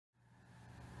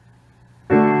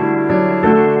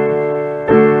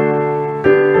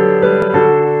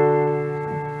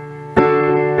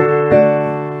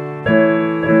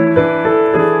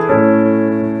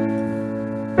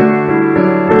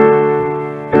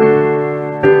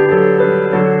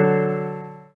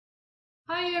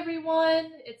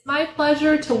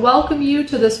pleasure to welcome you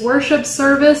to this worship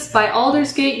service by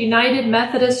Aldersgate United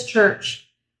Methodist Church,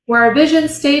 where our vision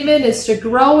statement is to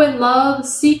grow in love,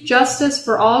 seek justice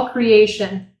for all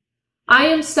creation. I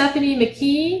am Stephanie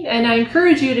McKean, and I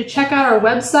encourage you to check out our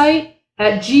website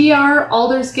at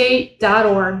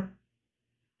graldersgate.org.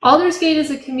 Aldersgate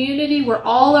is a community where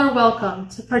all are welcome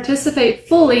to participate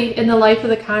fully in the life of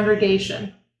the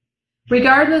congregation,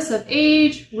 regardless of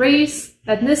age, race,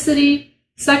 ethnicity,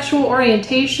 sexual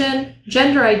orientation,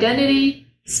 gender identity,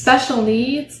 special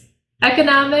needs,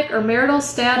 economic or marital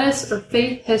status, or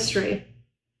faith history.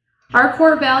 Our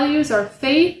core values are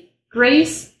faith,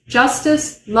 grace,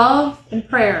 justice, love, and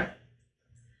prayer.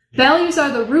 Values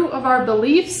are the root of our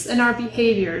beliefs and our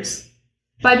behaviors.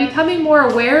 By becoming more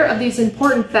aware of these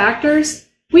important factors,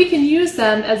 we can use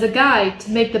them as a guide to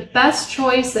make the best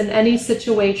choice in any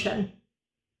situation.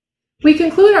 We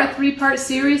conclude our three-part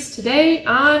series today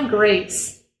on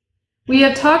grace. We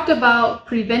have talked about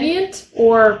prevenient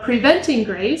or preventing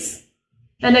grace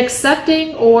and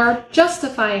accepting or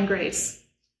justifying grace.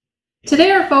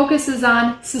 Today our focus is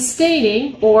on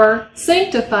sustaining or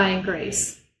sanctifying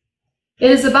grace. It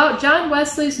is about John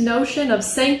Wesley's notion of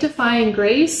sanctifying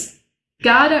grace,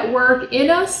 God at work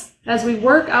in us as we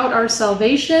work out our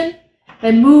salvation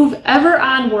and move ever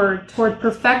onward toward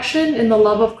perfection in the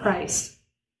love of Christ.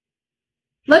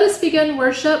 Let us begin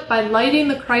worship by lighting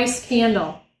the Christ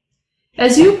candle.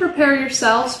 As you prepare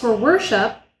yourselves for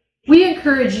worship, we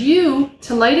encourage you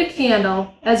to light a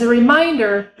candle as a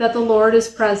reminder that the Lord is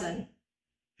present,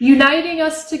 uniting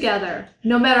us together,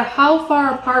 no matter how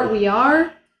far apart we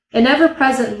are, an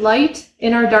ever-present light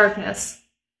in our darkness.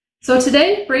 So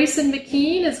today, Brayson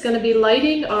McKean is going to be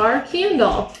lighting our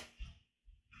candle.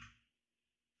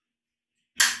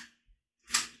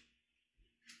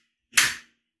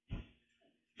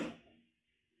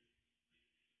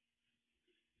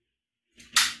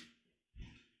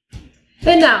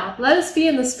 And now, let us be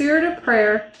in the spirit of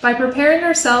prayer by preparing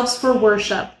ourselves for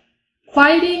worship,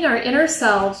 quieting our inner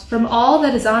selves from all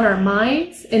that is on our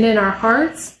minds and in our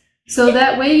hearts, so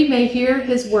that we may hear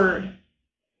His word.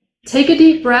 Take a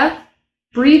deep breath,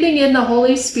 breathing in the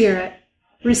Holy Spirit.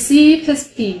 Receive His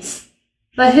peace.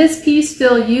 Let His peace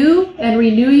fill you and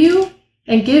renew you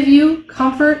and give you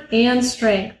comfort and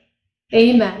strength.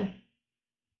 Amen.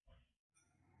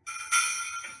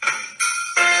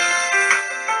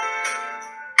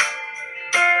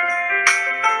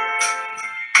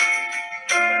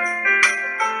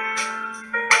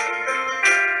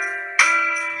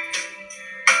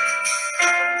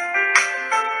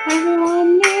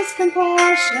 Everyone needs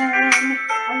compassion,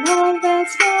 a love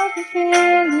that's never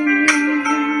failing.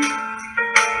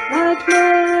 Let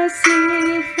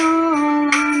mercy fall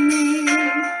on me.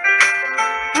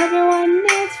 Everyone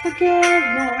needs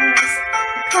forgiveness,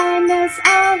 the kindness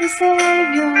of the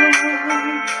Savior,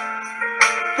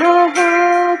 the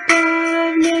hope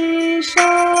of nations.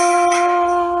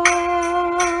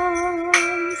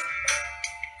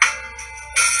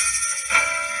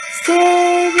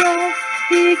 Savior,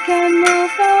 He can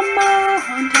move the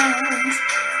mountains.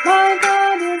 My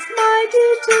God is mighty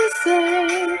to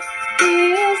save. He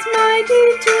is mighty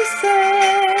to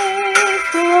save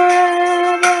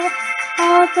forever.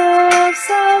 Author of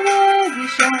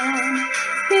salvation,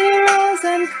 He rose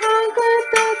and conquered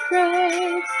the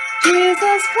grave.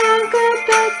 Jesus conquered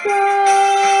the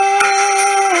grave.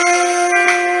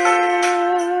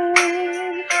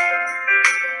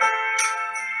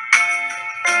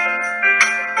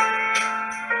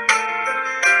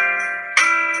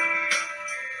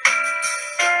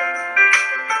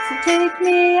 Take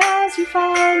me as you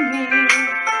find me,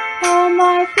 all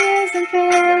my fears and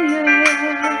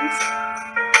failures.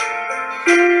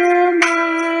 Fill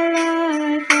my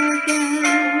life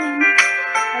again.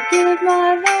 I give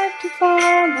my life to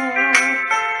follow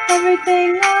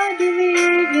everything I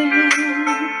believe in.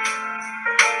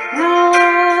 Now I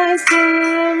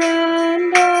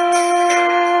surrender.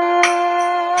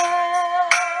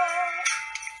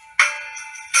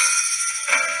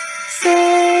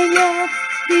 Savior,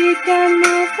 He can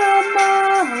move the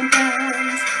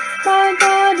mountains. My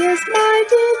God is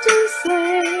mighty to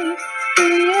save. He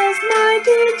is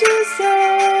mighty to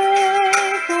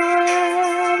save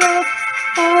forever.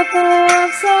 Author of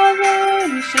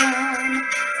salvation,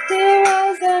 He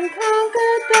rose and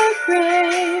conquered the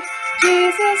grave.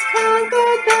 Jesus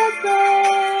conquered the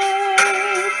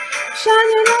grave. Shine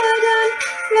your light and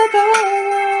let the whole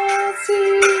world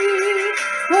see.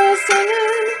 We're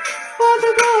singing for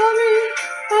the glory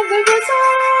of the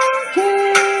risen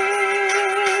King.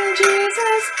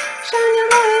 Jesus, shine your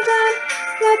light and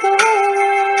let the whole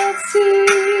world see.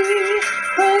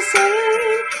 We're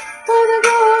singing for the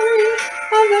glory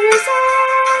of the risen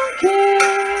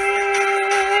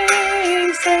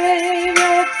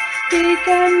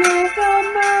can move the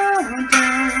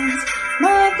mountains.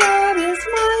 My God is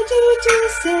mighty to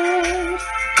save.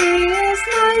 He is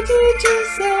mighty to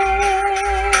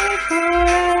save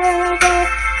forever.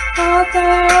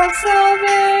 Author of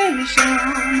salvation,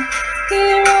 He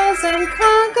rose and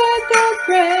conquered the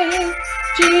grave.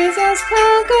 Jesus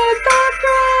conquered the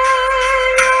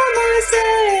grave. Oh, my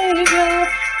Savior,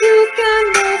 you can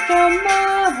move the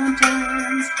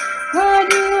mountains. God,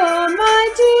 you are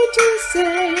mighty to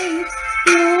save.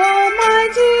 You are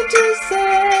mighty to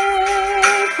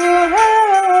save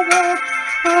forever.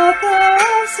 Author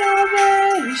of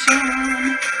salvation,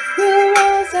 who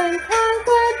rose and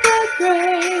conquered the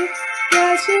grave.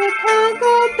 Yes, you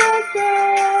conquered the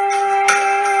grave.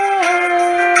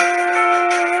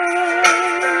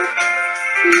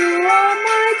 You are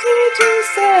mighty to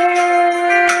save.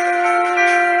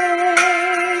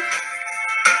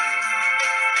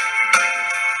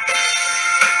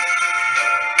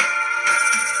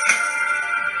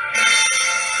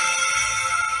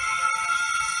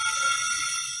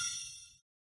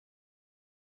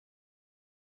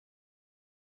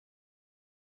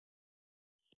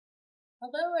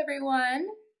 Hello, everyone.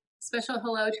 Special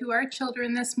hello to our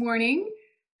children this morning.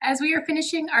 As we are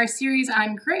finishing our series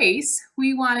on grace,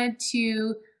 we wanted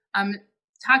to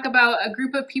talk about a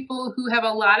group of people who have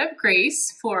a lot of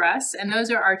grace for us, and those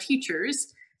are our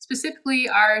teachers, specifically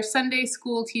our Sunday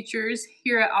school teachers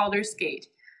here at Aldersgate.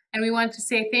 And we want to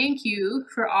say thank you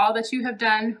for all that you have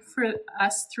done for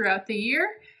us throughout the year.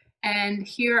 And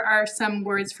here are some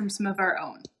words from some of our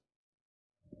own.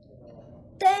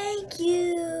 Thank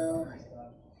you.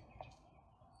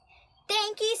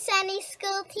 Thank you, Sunday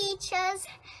school teachers,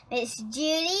 Miss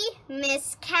Judy,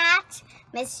 Miss Kat,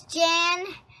 Miss Jan,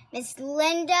 Miss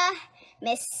Linda,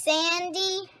 Miss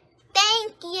Sandy.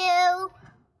 Thank you.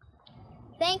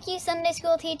 Thank you, Sunday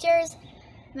school teachers,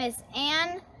 Miss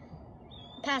Ann,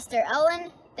 Pastor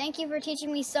Ellen. Thank you for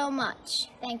teaching me so much.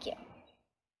 Thank you.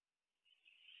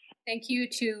 Thank you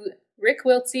to Rick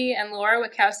Wiltsey and Laura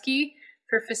Wachowski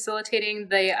for facilitating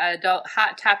the Adult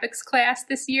Hot Topics class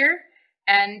this year,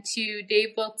 and to Dave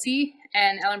Wiltsey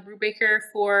and Ellen Brubaker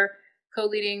for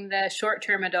co-leading the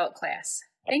short-term adult class.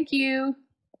 Thank you.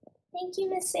 Thank you,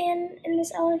 Miss Ann and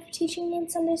Miss Ellen, for teaching me in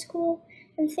Sunday school,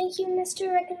 and thank you,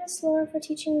 Mr. Rick and Miss Laura, for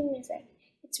teaching me music.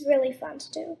 It's really fun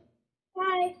to do.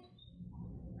 Bye.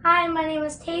 Hi, my name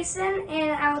is Tayson,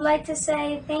 and I would like to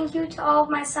say thank you to all of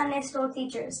my Sunday school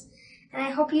teachers, and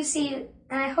I hope I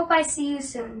see you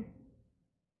soon.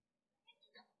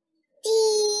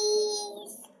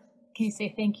 Please. Can you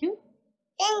say thank you?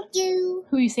 Thank you.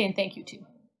 Who are you saying thank you to?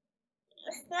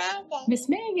 Miss Megan. Miss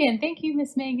Megan. Thank you,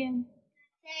 Miss Megan.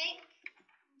 Thank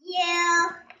you,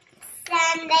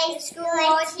 Sunday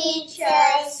school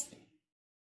teachers.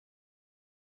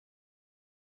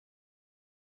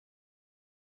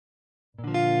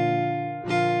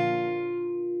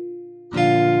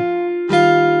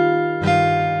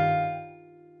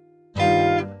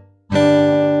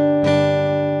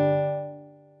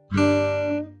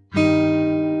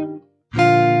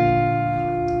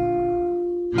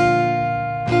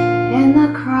 In the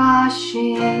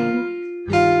crushing,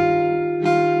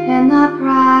 in the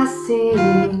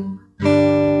pressing,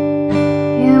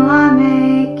 you are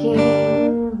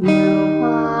making new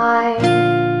wine.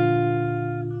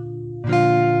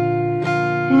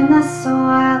 In the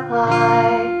soil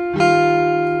light,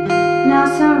 now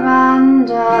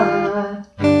surrender,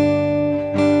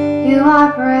 you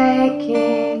are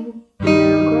breaking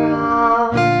new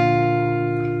ground.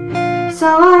 So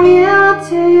I yield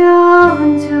to you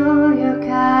and to your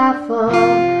careful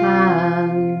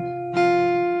hand.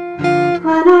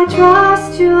 When I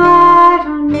trust you, I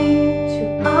don't need to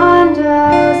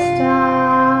understand.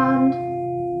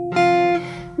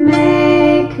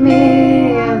 Make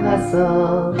me a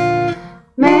vessel,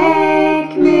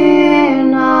 make me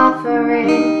an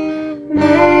offering,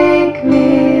 make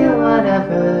me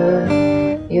whatever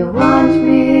you want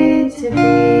me to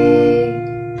be.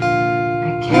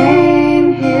 I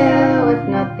came here with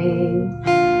nothing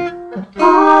but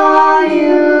all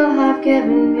you have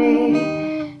given me.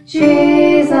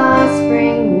 Jesus,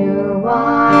 bring new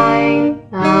wine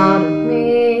out of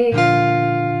me.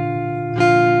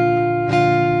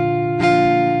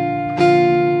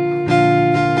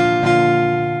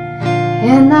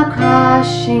 In the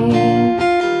crushing,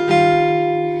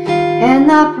 in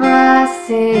the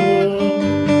pressing,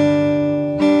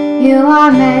 you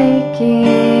are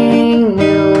making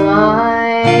new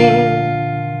wine.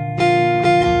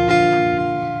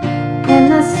 In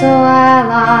the soil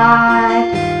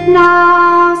I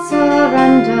now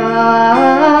surrender,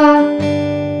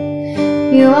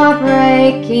 you are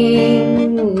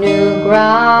breaking new ground.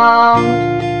 ground.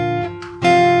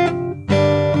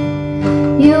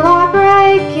 You are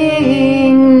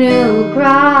breaking new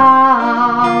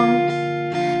ground.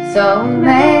 So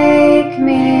make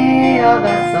me a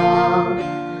vessel,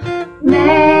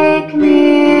 make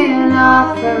me an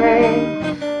offering,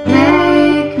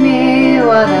 make me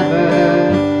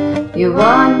whatever you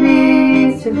want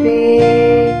me to be.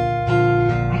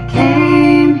 I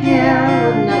came here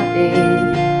with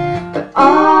nothing, but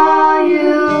all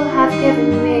you have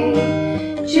given me.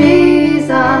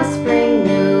 Jesus, bring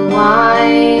new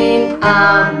wine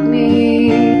out of me.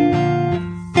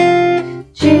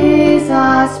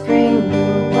 Jesus, bring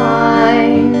new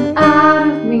wine out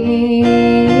of me.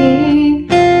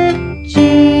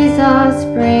 Jesus,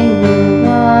 bring new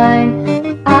wine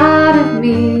out of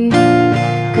me.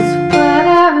 'Cause where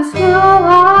there is new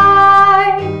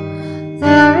wine,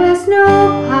 there is new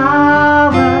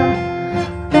power,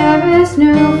 there is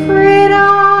new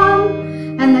freedom,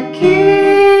 and the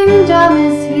kingdom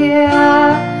is here.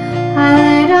 I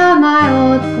lay down my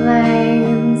old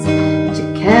flames to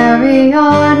carry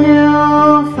your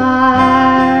new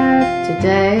fire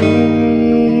today.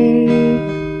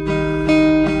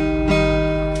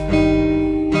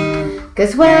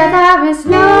 'Cause where there is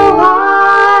no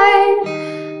wine,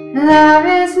 there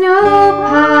is no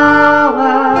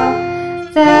power,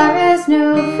 there is no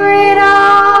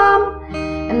freedom,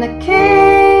 and the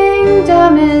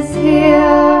kingdom is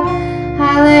here.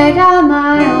 I lay down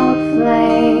my old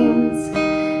flames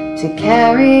to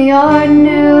carry your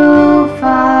new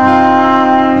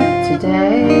fire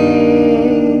today.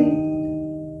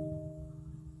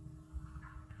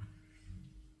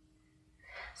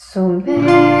 So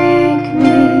make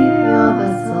me your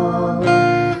vessel,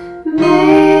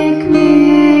 make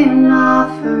me an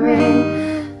offering,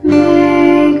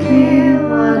 make me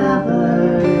whatever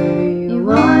you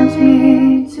want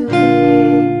me to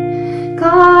be.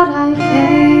 God, I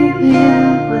came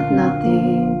here with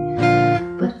nothing,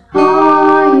 but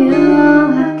all you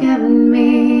have given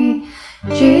me.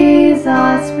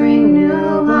 Jesus, bring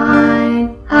new wine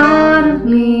out of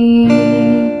me.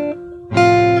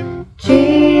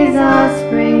 Jesus,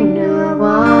 bring new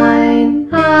wine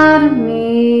out of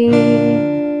me.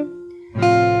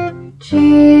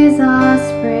 Jesus,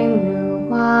 bring new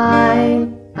wine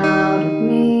out of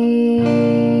me.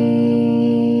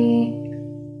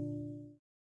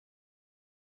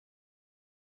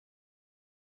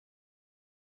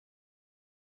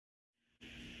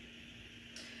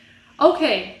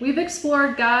 Okay, we've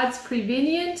explored God's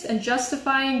prevenient and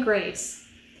justifying grace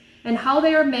and how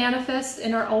they are manifest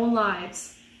in our own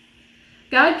lives.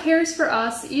 God cares for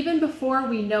us even before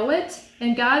we know it,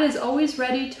 and God is always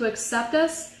ready to accept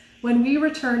us when we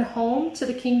return home to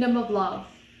the kingdom of love.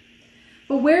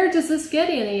 But where does this get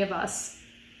any of us?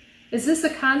 Is this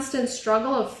a constant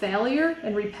struggle of failure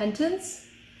and repentance?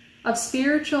 Of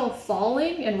spiritual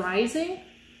falling and rising?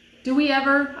 Do we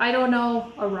ever,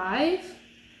 arrive?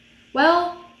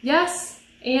 Well, yes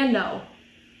and no.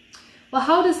 Well,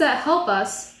 how does that help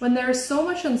us when there is so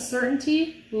much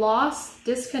uncertainty, loss,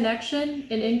 disconnection,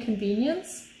 and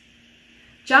inconvenience?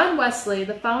 John Wesley,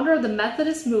 the founder of the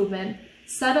Methodist movement,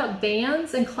 set up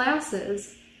bands and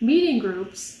classes, meeting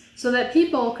groups, so that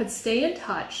people could stay in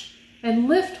touch and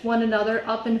lift one another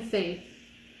up in faith.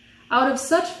 Out of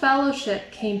such fellowship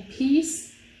came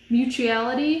peace,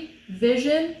 mutuality,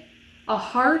 vision, a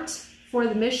heart for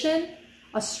the mission,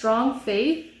 a strong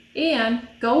faith, and,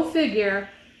 go figure,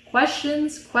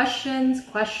 questions, questions,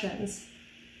 questions.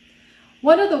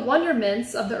 One of the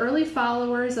wonderments of the early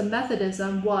followers of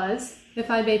Methodism was, if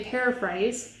I may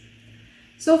paraphrase,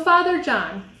 "So Father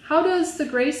John, how does the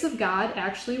grace of God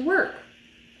actually work?"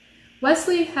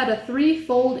 Wesley had a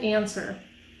threefold answer.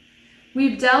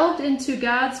 We've delved into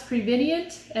God's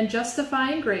prevenient and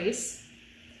justifying grace.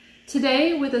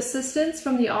 Today, with assistance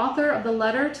from the author of the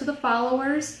letter to the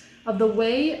followers of the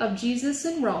Way of Jesus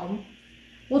in Rome,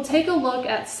 we'll take a look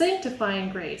at sanctifying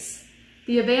grace.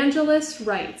 The evangelist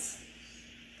writes,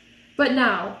 "But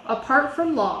now, apart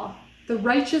from law, the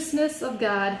righteousness of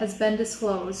God has been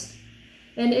disclosed,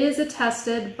 and is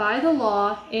attested by the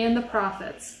law and the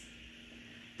prophets.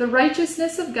 The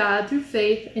righteousness of God through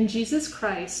faith in Jesus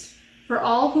Christ for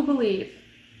all who believe.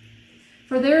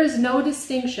 For there is no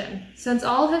distinction, since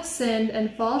all have sinned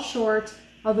and fall short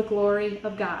of the glory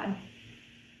of God."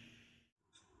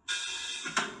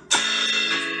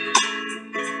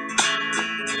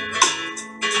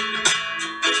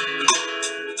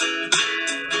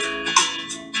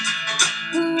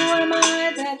 Who am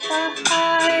I that the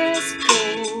highest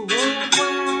king would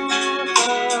welcome?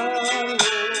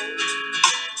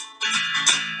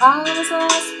 I was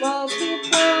lost, but he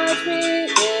brought me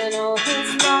in. Oh, his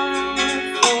love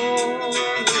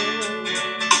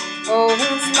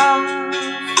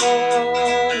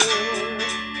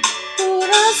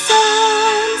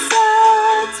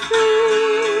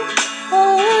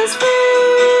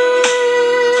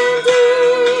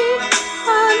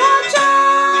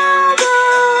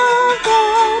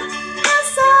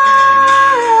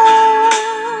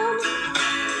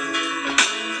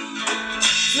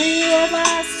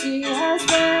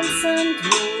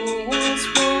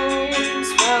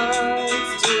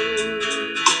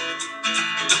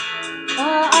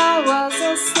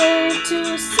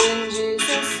Then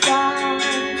Jesus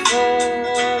died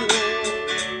for me.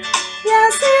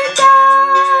 Yes, he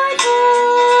died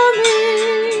for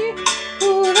me.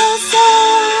 Who the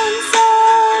Son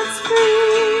sets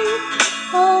free,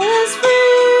 oh, is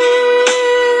free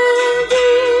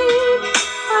indeed.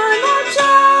 I'm a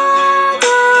child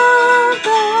of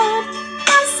God,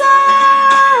 yes I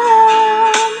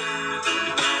am.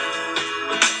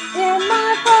 In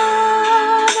my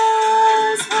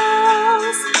Father's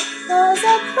house, there's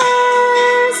a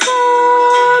place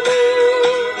for me.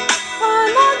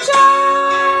 I'm a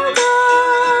child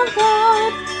of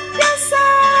God, yes I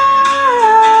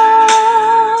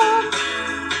am.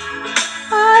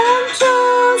 I am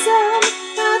chosen,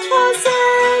 not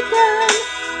forsaken.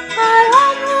 I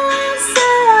am who you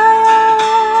say I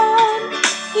am.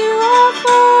 You are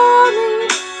for me,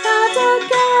 not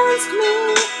against me.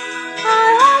 I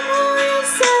am who you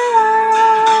say I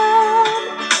am.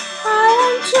 I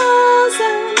am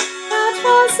chosen, not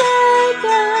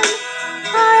forsaken.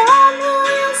 I am who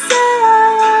you say I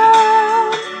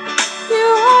am. You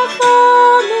are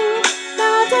for me,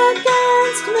 not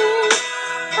against me.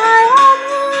 I am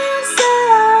who you say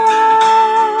I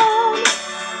am.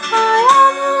 I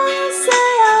am who you say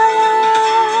I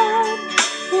am.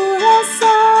 Who the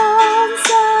Son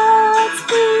sets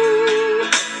free,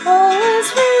 oh, is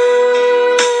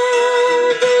free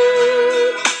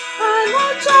indeed. I'm a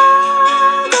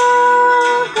child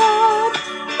of God,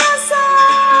 yes I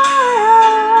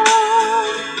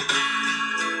am.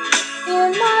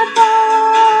 In my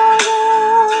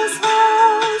Father's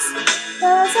house,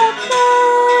 there's a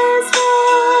place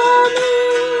for me.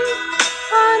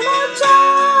 I'm a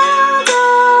child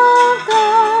of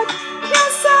God,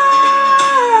 yes I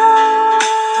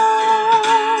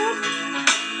am.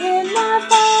 In my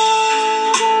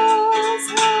Father's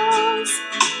house,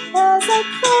 there's a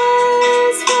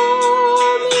place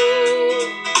for me.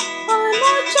 I'm a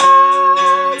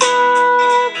child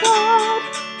of God,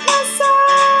 yes I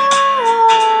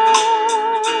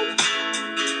am.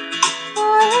 I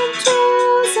am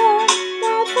chosen,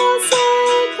 not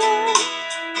forsaken.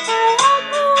 I am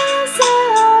who you say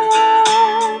I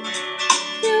am.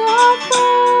 You are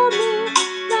for me,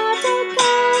 not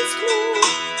against me.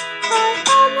 I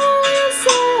am who you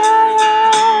say I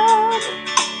am.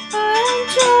 I am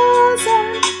chosen,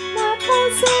 not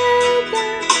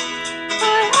forsaken. I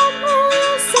am who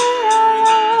you say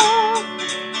I am.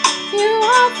 You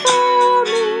are for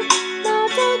me,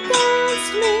 not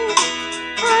against me.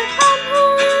 I am who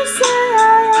you say I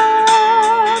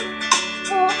am.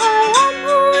 Oh, I am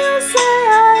who you say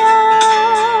I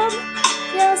am.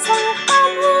 Yes, I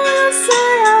am who you say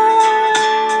I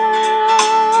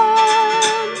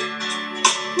am.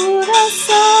 Who the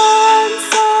Son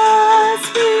sets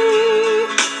free,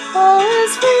 oh,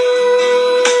 is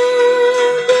free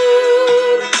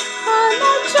indeed. I'm a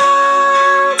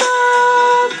child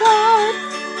of God,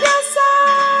 yes I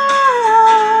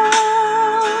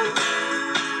am.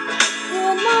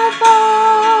 In my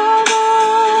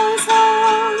Father's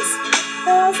house,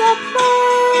 there's a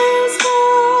place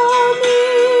for me.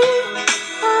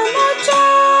 I'm a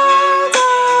child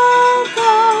of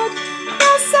God,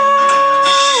 yes I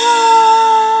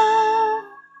am.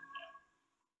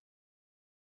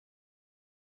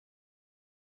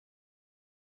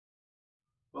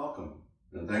 Welcome,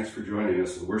 and thanks for joining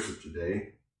us in worship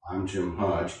today. I'm Jim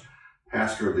Hodge,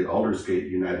 pastor of the Aldersgate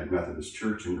United Methodist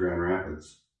Church in Grand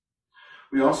Rapids.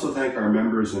 We also thank our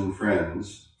members and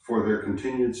friends for their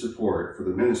continued support for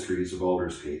the ministries of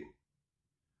Aldersgate.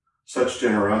 Such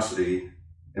generosity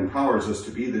empowers us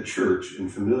to be the church in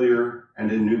familiar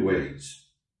and in new ways.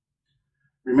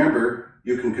 Remember,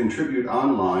 you can contribute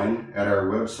online at our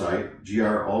website,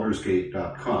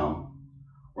 graldersgate.com,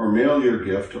 or mail your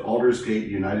gift to Aldersgate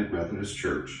United Methodist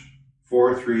Church,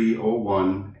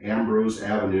 4301 Ambrose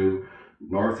Avenue,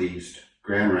 Northeast,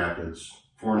 Grand Rapids,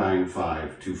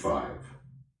 49525.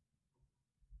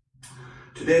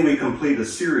 Today we complete a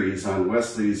series on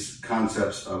Wesley's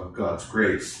concepts of God's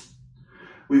grace.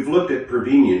 We've looked at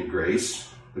prevenient grace,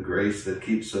 the grace that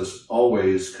keeps us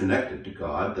always connected to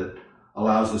God, that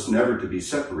allows us never to be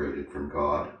separated from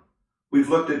God. We've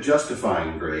looked at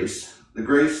justifying grace, the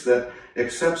grace that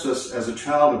accepts us as a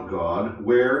child of God,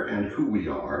 where and who we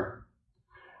are.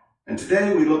 And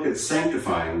today we look at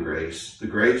sanctifying grace, the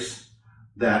grace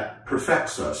that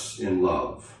perfects us in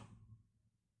love.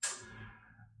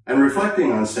 And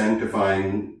reflecting on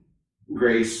sanctifying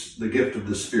grace, the gift of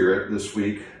the Spirit, this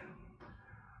week,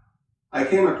 I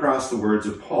came across the words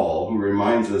of Paul, who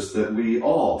reminds us that we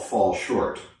all fall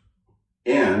short,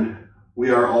 and we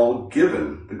are all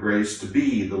given the grace to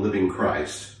be the living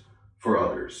Christ for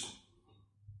others.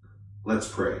 Let's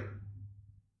pray.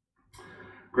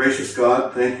 Gracious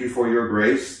God, thank you for your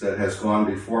grace that has gone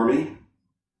before me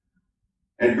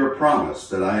and your promise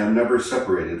that I am never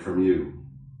separated from you.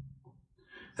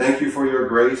 Thank you for your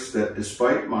grace that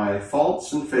despite my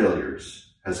faults and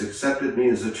failures has accepted me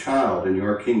as a child in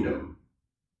your kingdom.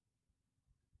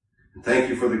 And thank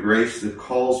you for the grace that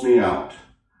calls me out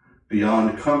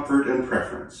beyond comfort and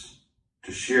preference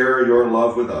to share your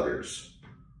love with others.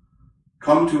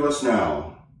 Come to us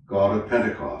now, God of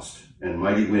Pentecost and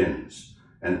mighty winds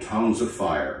and tongues of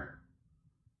fire.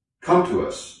 Come to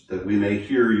us that we may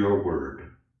hear your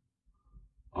word.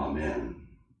 Amen.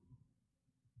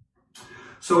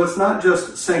 So it's not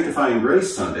just Sanctifying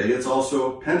Grace Sunday, it's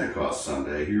also Pentecost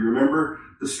Sunday. You remember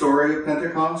the story of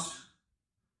Pentecost?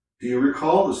 Do you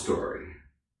recall the story?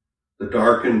 The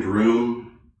darkened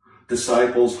room,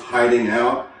 disciples hiding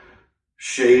out,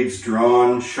 shades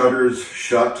drawn, shutters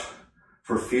shut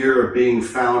for fear of being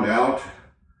found out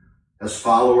as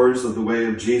followers of the way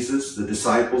of Jesus, the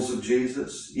disciples of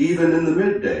Jesus. Even in the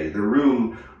midday, the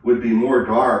room would be more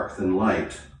dark than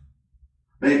light.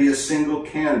 Maybe a single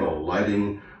candle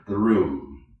lighting the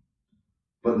room,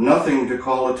 but nothing to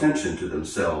call attention to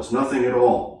themselves, nothing at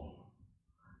all.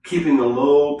 Keeping a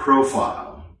low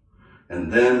profile,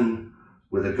 and then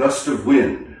with a gust of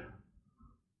wind,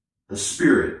 the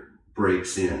Spirit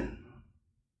breaks in.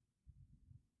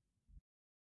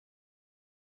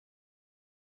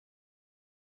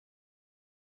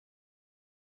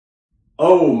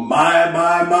 Oh,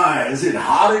 my, is it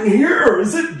hot in here, or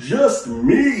is it just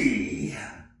me?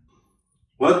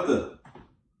 What the?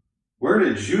 Where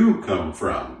did you come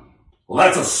from? Well,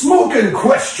 that's a smoking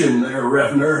question there,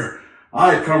 Revner.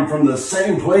 I come from the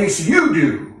same place you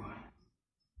do.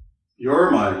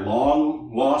 You're my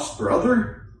long-lost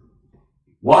brother?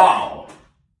 Wow.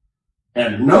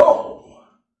 And no.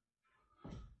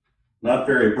 Not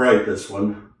very bright, this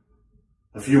one.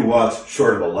 A few watts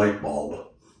short of a light bulb.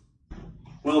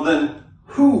 Well then,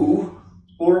 who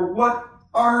or what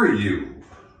are you?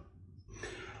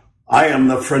 I am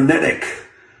the frenetic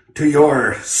to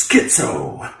your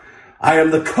schizo. I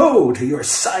am the co to your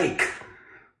psych.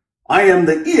 I am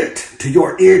the it to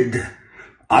your id.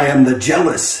 I am the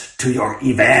jealous to your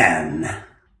Ivan.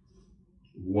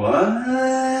 What?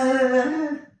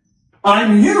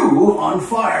 I'm you on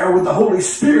fire with the Holy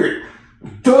Spirit.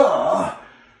 Duh.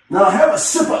 Now have a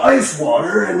sip of ice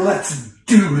water and let's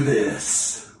do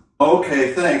this.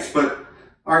 Okay, thanks, but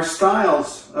our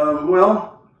styles,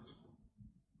 well,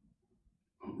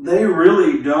 they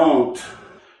really don't.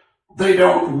 They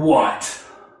don't what?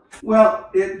 Well,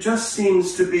 it just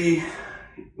seems to be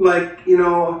like,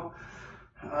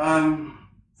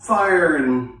 fire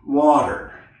and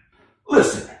water.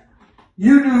 Listen,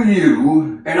 you do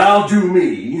you, and I'll do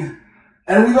me,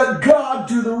 and we let God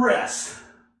do the rest.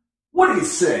 What do you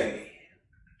say?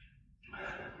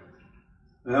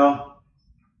 Well,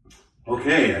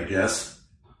 okay, I guess.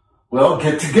 Well,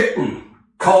 get to getting.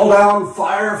 Call down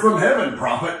fire from heaven,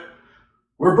 prophet.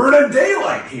 We're burning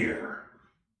daylight here.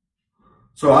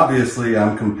 So obviously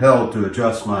I'm compelled to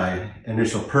adjust my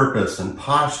initial purpose and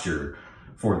posture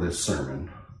for this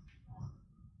sermon.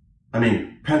 I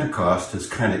mean, Pentecost has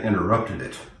kind of interrupted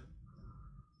it.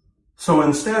 So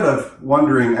instead of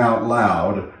wondering out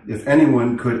loud if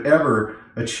anyone could ever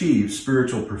achieve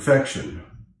spiritual perfection,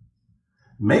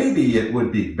 maybe it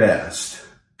would be best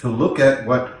to look at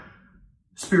what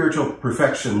spiritual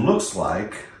perfection looks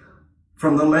like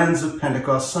from the lens of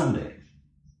Pentecost Sunday.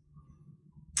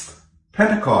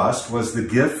 Pentecost was the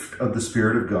gift of the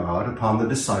Spirit of God upon the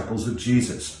disciples of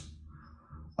Jesus,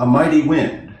 a mighty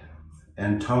wind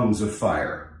and tongues of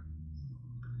fire.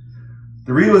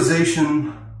 The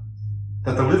realization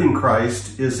that the living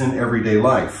Christ is in everyday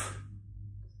life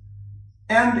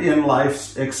and in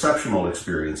life's exceptional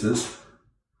experiences,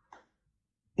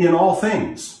 in all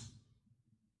things.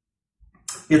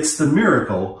 It's the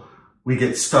miracle we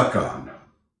get stuck on.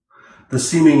 The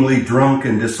seemingly drunk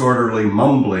and disorderly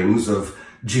mumblings of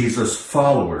Jesus'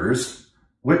 followers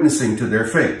witnessing to their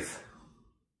faith.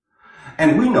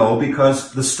 And we know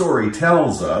because the story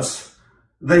tells us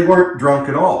they weren't drunk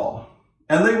at all,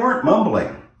 and they weren't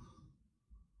mumbling.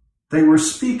 They were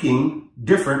speaking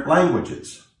different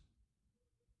languages.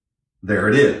 There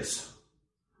it is.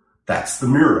 That's the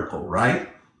miracle, right?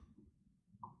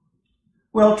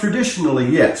 Well, traditionally,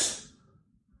 yes.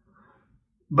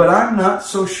 But I'm not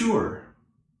so sure.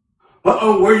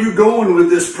 Uh-oh, where you going with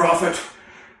this, prophet?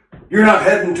 You're not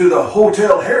heading to the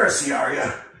Hotel Heresy, are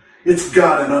you? It's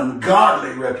got an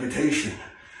ungodly reputation.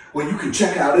 Well, you can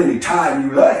check out any time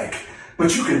you like,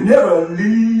 but you can never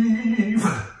leave.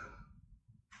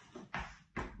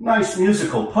 Nice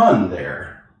musical pun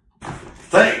there.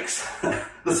 Thanks.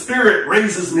 The The Spirit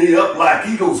raises me up like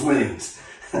eagle's wings.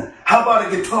 How about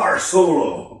a guitar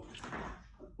solo?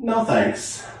 No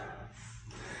thanks.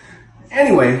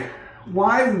 Anyway,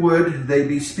 why would they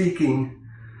be speaking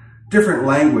different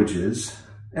languages,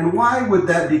 and why would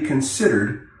that be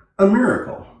considered a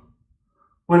miracle?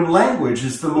 When language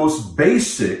is the most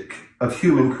basic of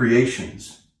human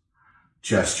creations.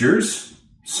 Gestures,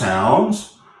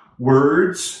 sounds,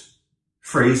 words,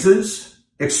 phrases,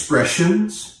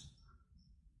 expressions.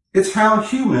 It's how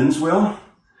humans,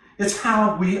 it's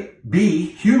how we be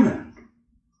human.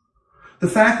 The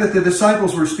fact that the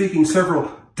disciples were speaking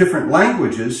several different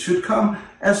languages should come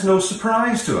as no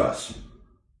surprise to us.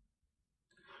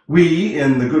 We,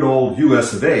 in the good old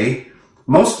US of A,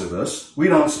 most of us, we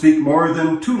don't speak more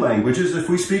than 2 languages if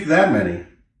we speak that many.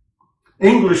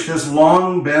 English has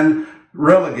long been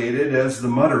relegated as the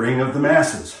muttering of the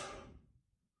masses.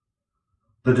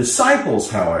 The disciples,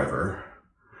 however,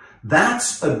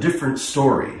 that's a different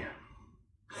story.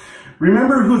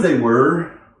 Remember who they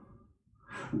were?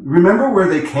 Remember where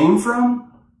they came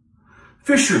from?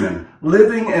 Fishermen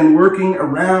living and working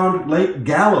around Lake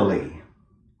Galilee.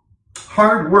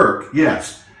 Hard work,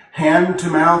 yes.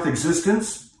 Hand-to-mouth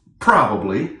existence?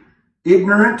 Probably.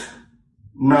 Ignorant?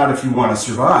 Not if you want to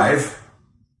survive.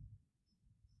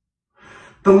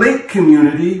 The lake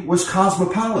community was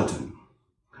cosmopolitan.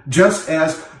 Just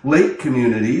as lake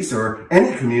communities, or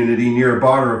any community near a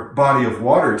body of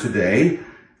water today,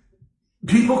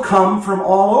 people come from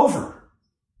all over.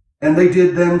 And they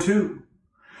did then too.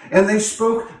 And they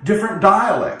spoke different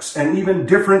dialects and even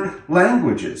different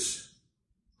languages.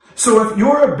 So if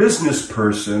you're a business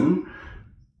person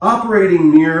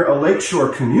operating near a lakeshore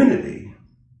community,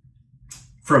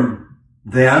 from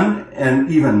then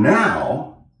and even now,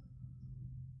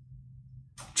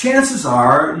 chances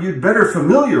are you'd better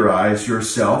familiarize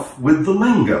yourself with the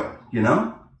lingo,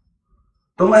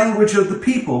 the language of the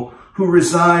people who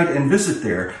reside and visit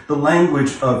there, the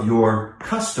language of your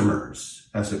customers,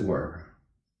 as it were.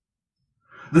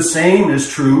 The same is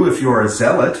true if you're a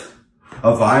zealot,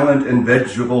 a violent and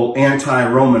vengeful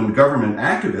anti-Roman government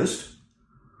activist.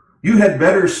 You had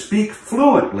better speak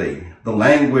fluently the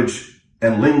language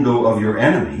and lingo of your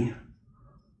enemy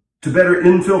to better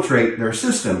infiltrate their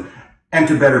system and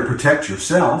to better protect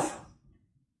yourself.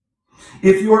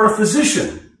 If you're a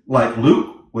physician, like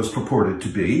Luke was purported to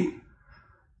be,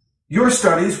 your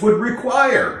studies would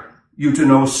require you to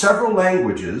know several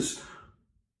languages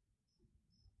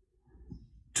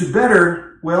to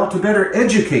better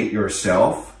educate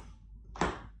yourself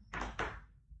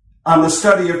on the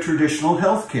study of traditional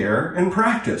healthcare and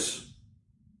practice.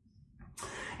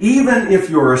 Even if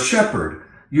you're a shepherd,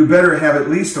 you better have at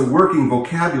least a working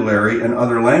vocabulary in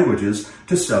other languages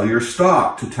to sell your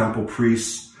stock to temple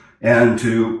priests and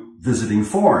to visiting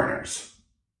foreigners.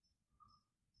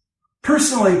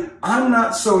 Personally, I'm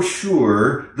not so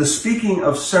sure the speaking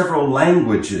of several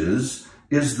languages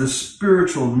is the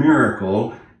spiritual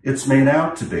miracle it's made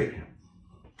out to be.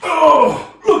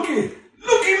 Oh, looky,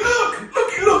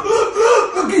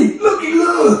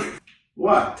 look.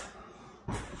 What?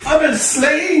 I've been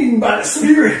slain by the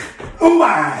Spirit. Oh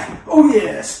my, oh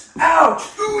yes. Ouch,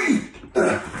 ooey,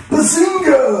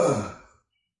 bazinga.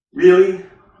 Really?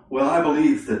 Well, I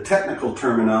believe the technical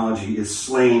terminology is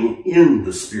slain in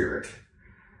the Spirit.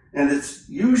 And it's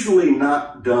usually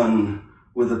not done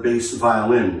with a bass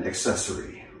violin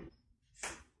accessory.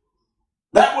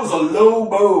 That was a low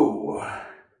bow.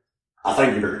 I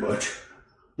thank you very much.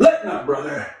 Lighten up,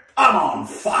 brother. I'm on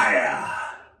fire.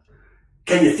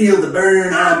 Can you feel the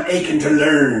burn? I'm aching to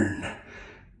learn.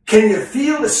 Can you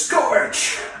feel the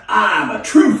scorch? I'm a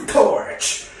truth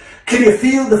torch. Can you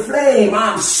feel the flame?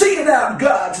 I'm singing out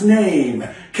God's name.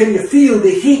 Can you feel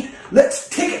the heat? Let's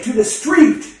take it to the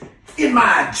street in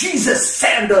my Jesus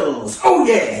sandals. Oh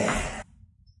yeah.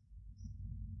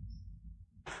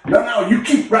 No, you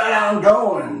keep right on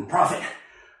going, prophet.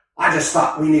 I just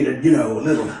thought we needed, a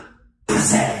little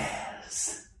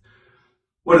pizzazz.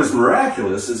 What is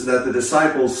miraculous is that the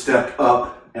disciples stepped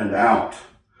up and out.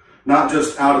 Not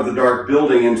just out of the dark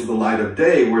building into the light of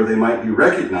day where they might be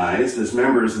recognized as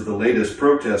members of the latest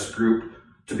protest group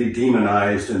to be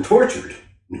demonized and tortured.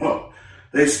 No,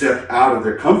 they stepped out of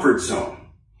their comfort zone.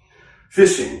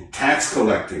 Fishing, tax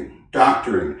collecting,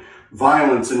 doctoring,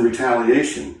 violence and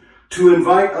retaliation, to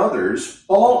invite others,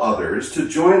 all others, to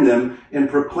join them in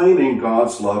proclaiming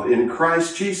God's love in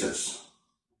Christ Jesus.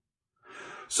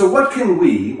 So what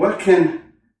can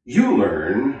you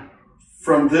learn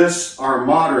from this, our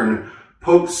modern,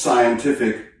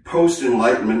 post-scientific,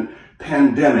 post-enlightenment,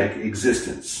 pandemic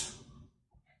existence?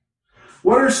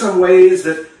 What are some ways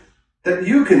that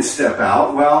you can step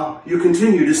out while you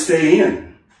continue to stay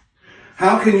in?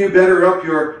 How can you better up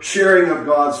your sharing of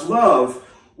God's love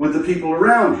with the people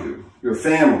around you, your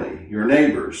family, your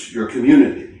neighbors, your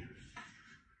community?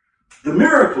 The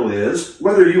miracle is,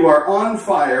 whether you are on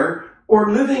fire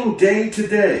or living day to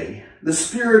day, the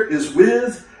Spirit is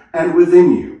with and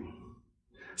within you,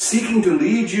 seeking to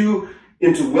lead you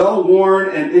into well-worn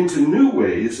and into new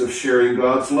ways of sharing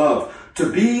God's love,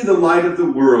 to be the light of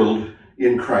the world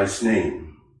in Christ's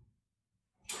name.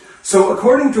 So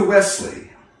according to Wesley,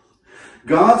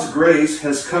 God's grace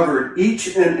has covered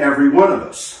each and every one of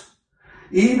us,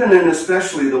 even and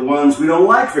especially the ones we don't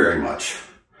like very much,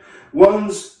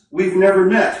 ones we've never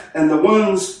met, and the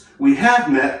ones we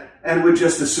have met and would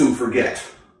just as soon forget.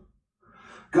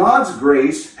 God's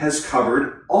grace has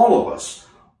covered all of us,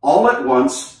 all at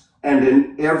once and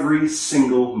in every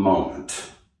single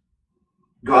moment.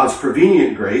 God's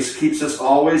prevenient grace keeps us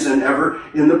always and ever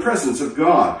in the presence of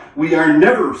God. We are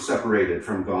never separated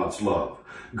from God's love.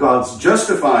 God's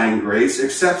justifying grace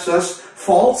accepts us,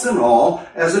 faults and all,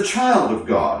 as a child of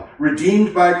God,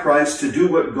 redeemed by Christ to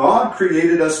do what God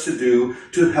created us to do,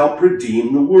 to help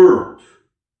redeem the world.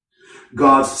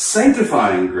 God's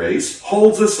sanctifying grace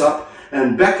holds us up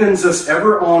and beckons us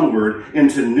ever onward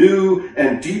into new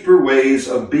and deeper ways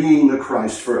of being the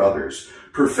Christ for others,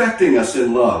 perfecting us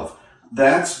in love.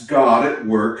 That's God at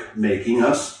work making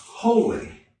us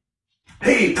holy.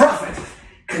 Hey, prophet,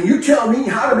 can you tell me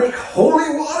how to make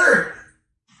holy water?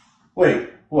 Wait,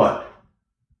 what?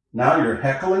 Now you're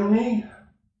heckling me?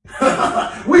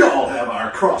 We all have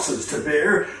our crosses to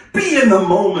bear. Be in the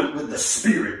moment with the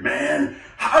Spirit, man.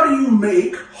 How do you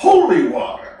make holy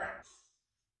water?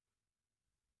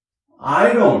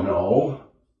 I don't know.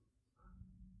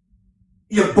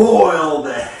 You boil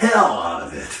the hell out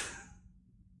of it.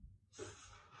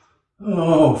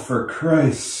 Oh, for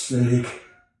Christ's sake.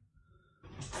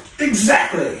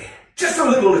 Exactly. Just a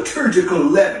little liturgical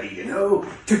levity, you know,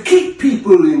 to keep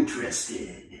people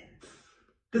interested.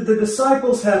 Did the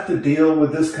disciples have to deal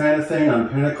with this kind of thing on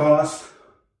Pentecost?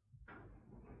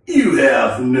 You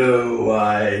have no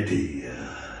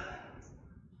idea.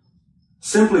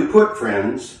 Simply put,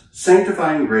 friends,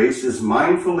 sanctifying grace is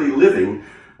mindfully living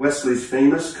Wesley's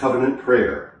famous covenant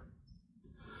prayer.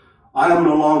 I am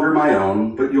no longer my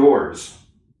own, but yours.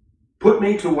 Put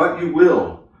me to what you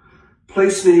will.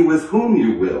 Place me with whom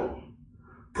you will.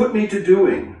 Put me to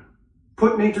doing.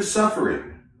 Put me to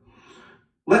suffering.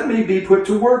 Let me be put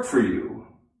to work for you,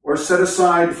 or set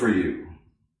aside for you,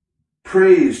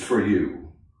 praised for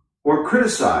you, or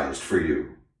criticized for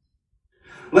you.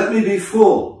 Let me be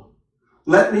full.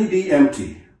 Let me be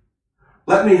empty.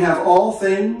 Let me have all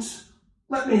things.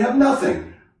 Let me have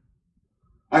nothing.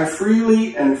 I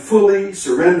freely and fully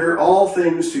surrender all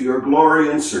things to your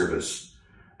glory and service.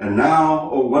 And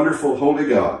now, O wonderful holy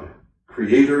God,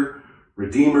 Creator,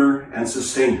 Redeemer, and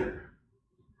Sustainer,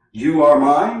 you are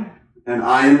mine, and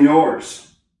I am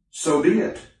yours. So be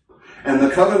it. And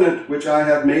the covenant which I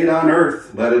have made on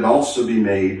earth, let it also be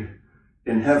made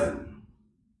in heaven.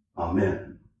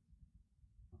 Amen.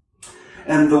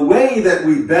 And the way that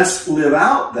we best live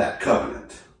out that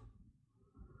covenant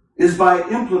is by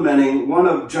implementing one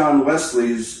of John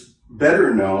Wesley's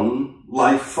better-known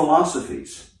life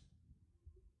philosophies.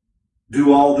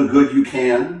 Do all the good you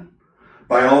can,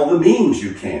 by all the means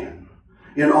you can,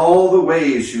 in all the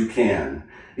ways you can,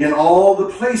 in all the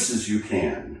places you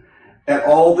can, at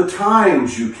all the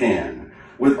times you can,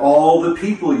 with all the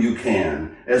people you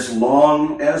can, as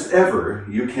long as ever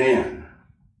you can.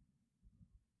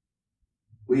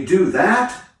 We do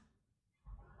that,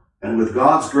 and with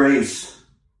God's grace,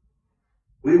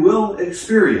 we will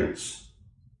experience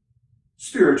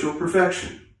spiritual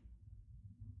perfection.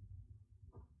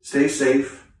 Stay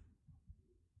safe.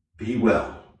 Be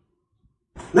well.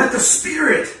 Let the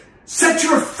Spirit set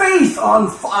your faith on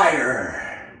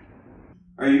fire.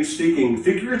 Are you speaking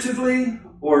figuratively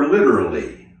or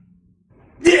literally?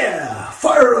 Yeah,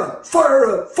 fire up, fire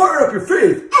up, fire up your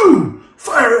faith.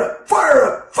 Fire up, fire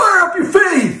up, fire up your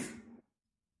faith.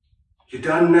 You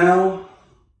done now?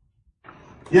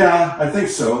 Yeah, I think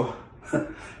so.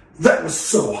 That was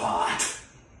so hot.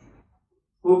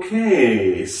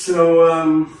 Okay,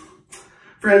 so,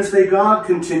 friends, may God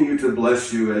continue to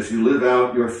bless you as you live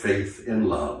out your faith in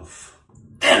love.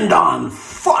 And on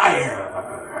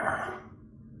fire.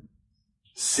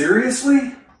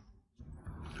 Seriously?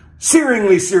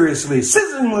 Searingly seriously,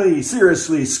 sizzlingly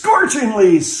seriously,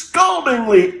 scorchingly,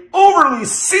 scaldingly, overly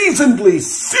seasonedly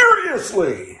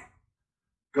seriously.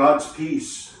 God's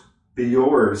peace be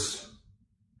yours.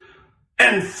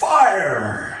 And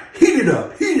fire. Heat it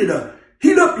up, heat it up.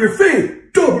 Heat up your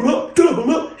faith. Double up,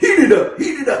 heat it up,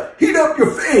 heat it up. Heat up your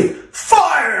faith.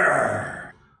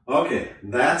 Fire. Okay,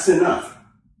 that's enough.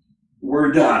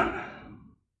 We're done.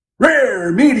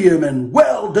 Rare, medium, and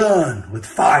well done with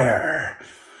fire.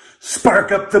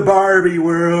 Spark up the Barbie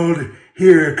world.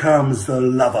 Here comes the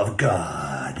love of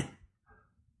God.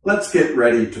 Let's get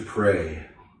ready to pray.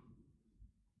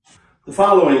 The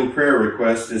following prayer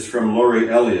request is from Lori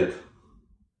Elliott.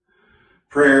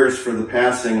 Prayers for the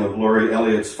passing of Lori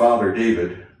Elliott's father,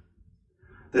 David,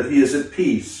 that he is at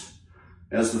peace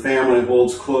as the family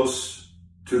holds close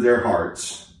to their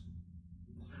hearts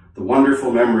the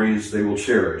wonderful memories they will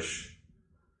cherish,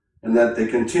 and that they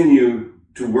continue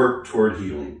to work toward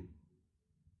healing.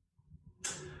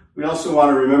 We also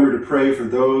want to remember to pray for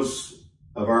those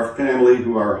of our family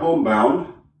who are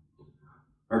homebound,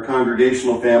 our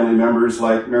congregational family members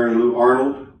like Mary Lou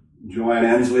Arnold, Joanne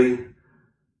Ensley,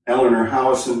 Eleanor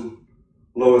Howison,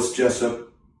 Lois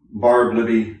Jessup, Barb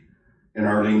Libby, and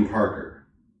Arlene Parker.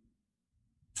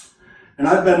 And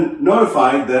I've been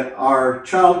notified that our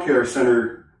child care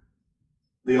center,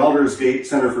 the Aldersgate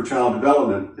Center for Child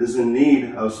Development, is in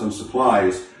need of some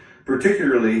supplies,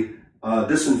 particularly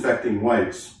disinfecting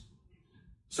wipes.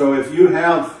 So if you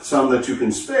have some that you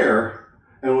can spare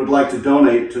and would like to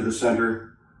donate to the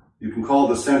center, you can call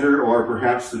the center or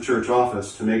perhaps the church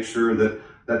office to make sure that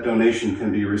that donation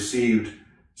can be received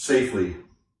safely.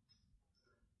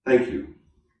 Thank you.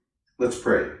 Let's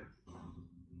pray.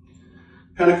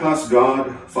 Pentecost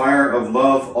God, fire of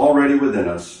love already within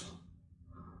us,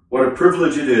 what a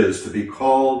privilege it is to be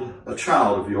called a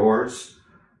child of yours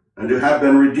and to have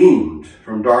been redeemed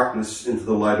from darkness into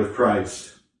the light of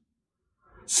Christ,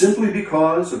 simply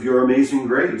because of your amazing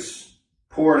grace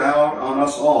poured out on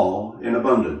us all in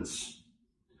abundance.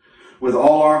 With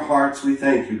all our hearts we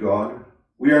thank you, God.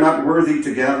 We are not worthy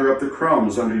to gather up the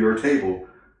crumbs under your table,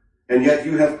 and yet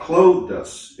you have clothed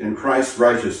us in Christ's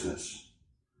righteousness.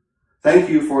 Thank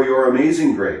you for your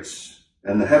amazing grace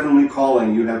and the heavenly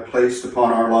calling you have placed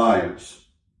upon our lives.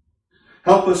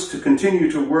 Help us to continue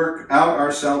to work out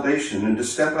our salvation and to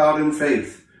step out in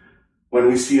faith when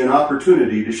we see an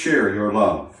opportunity to share your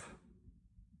love.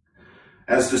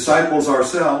 As disciples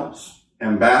ourselves,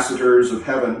 ambassadors of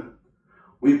heaven,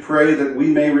 we pray that we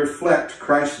may reflect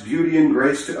Christ's beauty and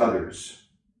grace to others.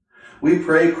 We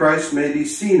pray Christ may be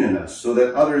seen in us so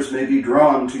that others may be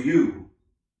drawn to you.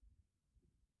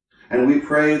 And we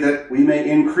pray that we may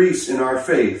increase in our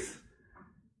faith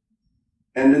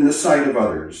and in the sight of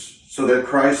others so that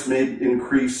Christ may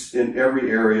increase in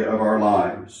every area of our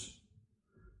lives.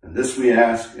 And this we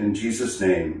ask in Jesus'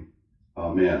 name.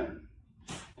 Amen.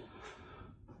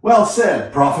 Well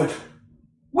said, prophet.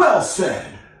 Well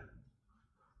said.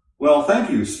 Well, thank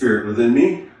you, Spirit within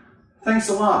me. Thanks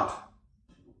a lot.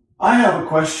 I have a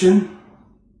question.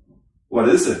 What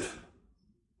is it?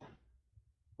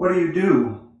 What do you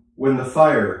do when the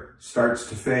fire starts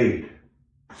to fade?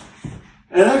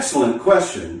 An excellent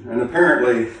question, and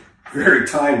apparently very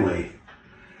timely.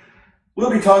 We'll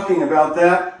be talking about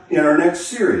that in our next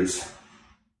series,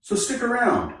 so stick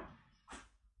around.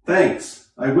 Thanks,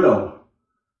 I will.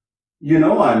 You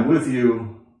know I'm with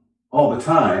you all the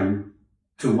time,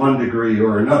 to one degree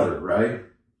or another, right?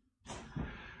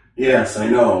 Yes, I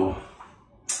know,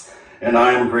 and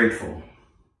I am grateful.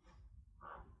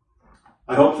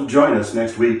 I hope to join us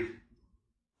next week.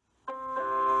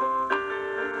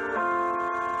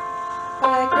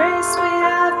 By grace we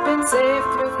have been saved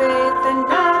through faith and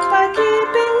not by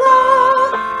keeping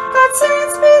law. God's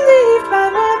saints believed by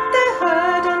what they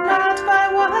heard and not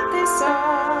by what they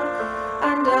saw.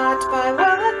 And not by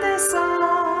what they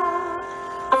saw.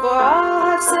 For all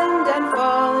have sinned and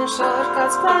fallen short,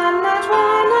 God's plan not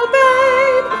one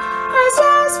obeyed. Christ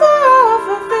has for all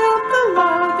fulfilled the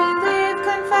law. Believe,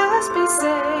 confess, be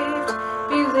saved.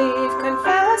 Believe,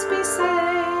 confess, be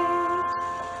saved.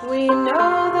 We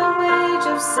know the wage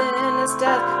of sin is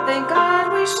death. Thank God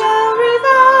we shall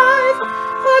revive.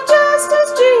 For just as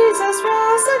Jesus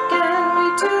rose again, we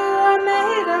too are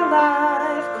made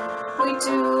alive. We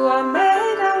too are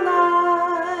made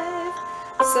alive.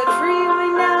 Set free we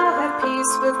now have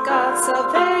peace with God.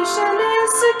 Salvation is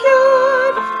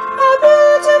secured. How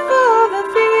beautiful the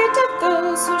feet of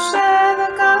those who share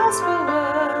the gospel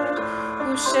word.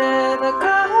 Who share the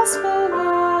gospel word.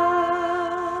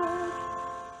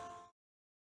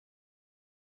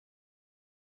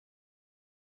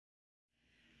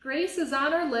 Grace is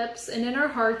on our lips and in our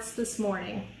hearts this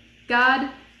morning. God,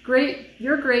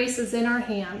 your grace is in our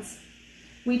hands.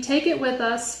 We take it with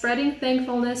us, spreading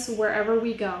thankfulness wherever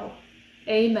we go.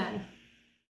 Amen.